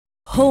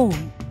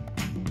Home.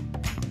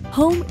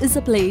 Home is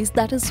a place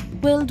that is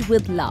filled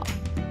with love,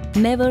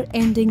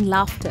 never-ending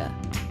laughter,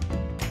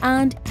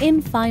 and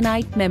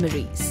infinite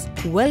memories.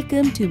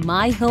 Welcome to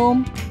my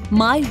home,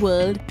 my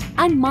world,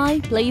 and my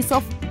place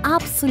of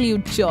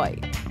absolute joy.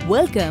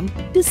 Welcome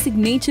to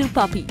Signature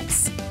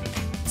Puppies.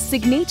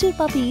 Signature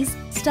Puppies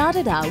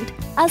started out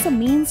as a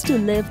means to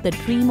live the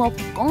dream of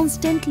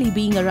constantly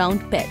being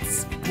around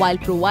pets while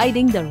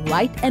providing the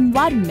right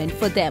environment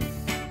for them.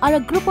 Are a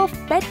group of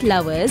pet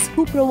lovers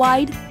who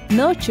provide,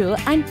 nurture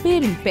and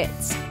parent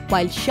pets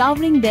while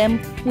showering them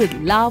with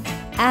love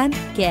and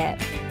care.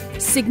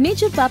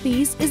 Signature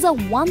Puppies is a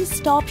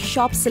one-stop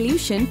shop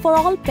solution for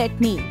all pet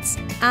needs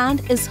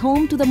and is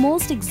home to the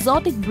most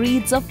exotic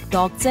breeds of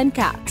dogs and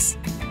cats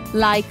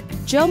like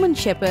German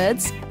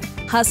Shepherds,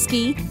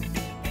 Husky,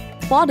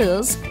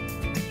 Poodles,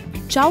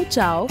 Chow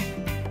Chow,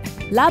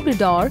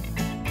 Labrador,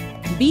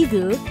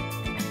 Beagle,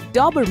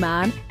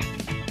 Doberman,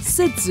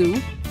 Shih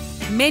Tzu,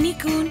 Maine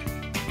Coon,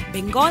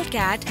 Bengal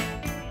Cat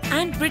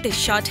and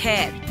British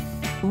Shorthair.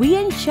 We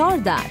ensure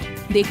that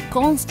they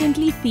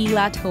constantly feel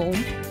at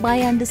home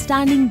by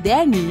understanding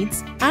their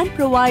needs and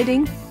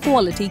providing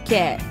quality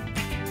care.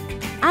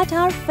 At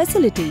our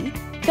facility,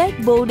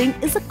 pet boarding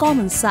is a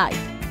common sight.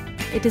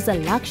 It is a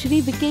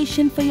luxury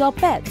vacation for your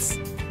pets,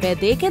 where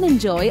they can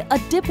enjoy a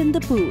dip in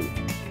the pool,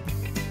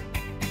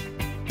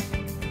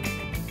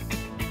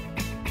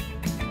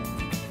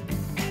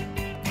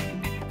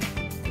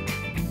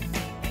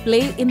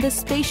 play in the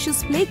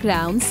spacious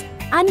playgrounds,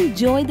 and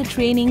enjoy the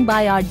training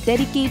by our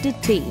dedicated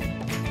team.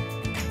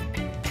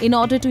 In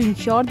order to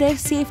ensure their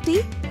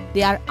safety,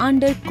 they are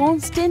under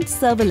constant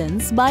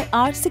surveillance by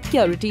our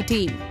security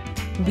team.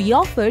 We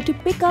offer to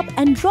pick up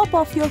and drop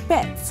off your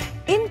pets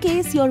in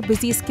case your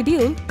busy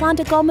schedule can't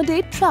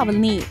accommodate travel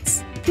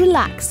needs.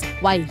 Relax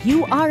while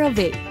you are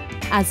away,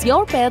 as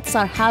your pets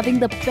are having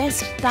the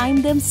best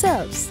time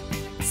themselves.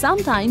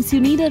 Sometimes you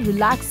need a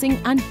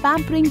relaxing and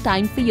pampering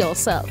time for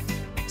yourself.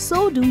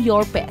 So do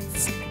your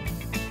pets.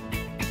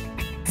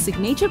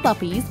 Signature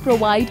Puppies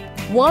provide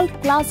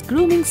world-class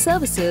grooming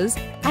services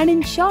and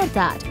ensure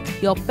that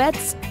your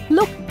pets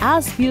look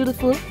as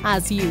beautiful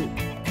as you.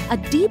 A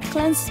deep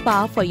cleanse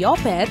spa for your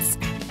pets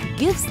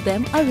gives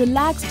them a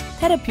relaxed,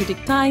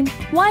 therapeutic time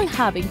while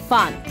having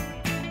fun.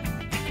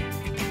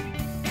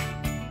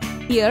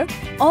 Here,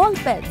 all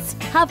pets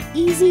have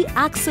easy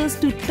access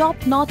to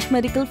top-notch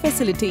medical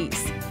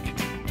facilities.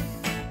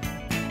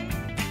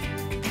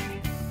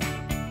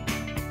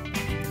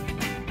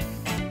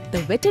 The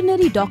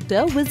veterinary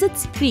doctor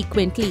visits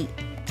frequently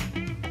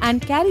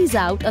and carries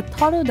out a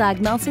thorough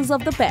diagnosis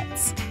of the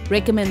pets,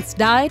 recommends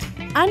diet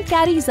and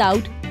carries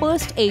out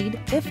first aid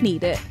if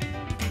needed.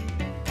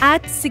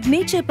 At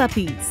Signature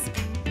Puppies,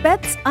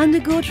 pets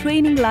undergo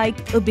training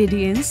like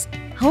obedience,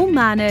 home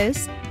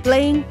manners,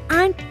 playing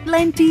and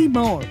plenty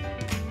more.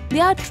 They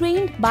are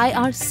trained by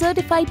our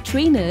certified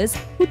trainers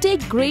who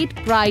take great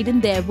pride in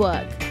their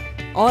work.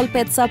 All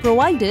pets are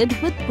provided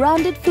with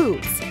branded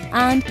foods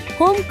and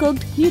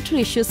home-cooked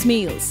nutritious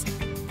meals.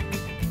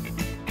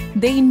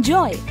 They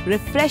enjoy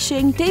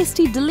refreshing,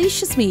 tasty,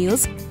 delicious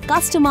meals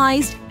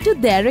customized to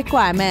their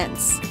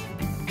requirements.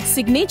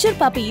 Signature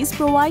Puppies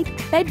provide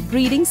pet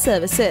breeding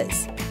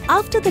services.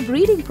 After the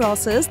breeding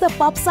process, the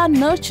pups are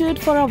nurtured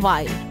for a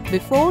while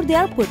before they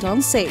are put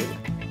on sale.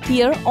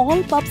 Here,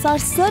 all pups are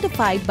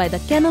certified by the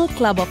Kennel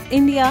Club of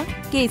India,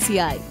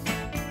 KCI.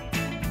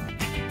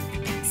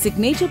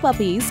 Signature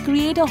Puppies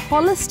create a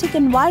holistic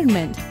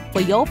environment for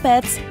your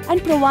pets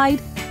and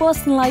provide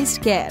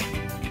personalized care.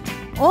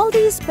 All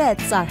these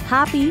pets are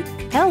happy,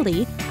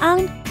 healthy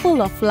and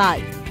full of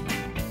life.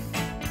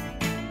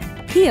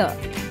 Here,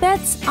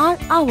 pets are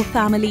our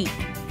family.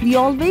 We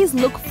always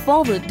look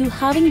forward to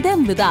having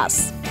them with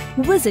us.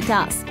 Visit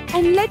us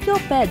and let your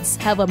pets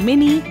have a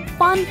mini,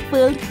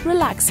 fun-filled,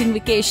 relaxing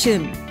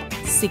vacation.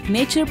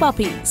 Signature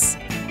Puppies.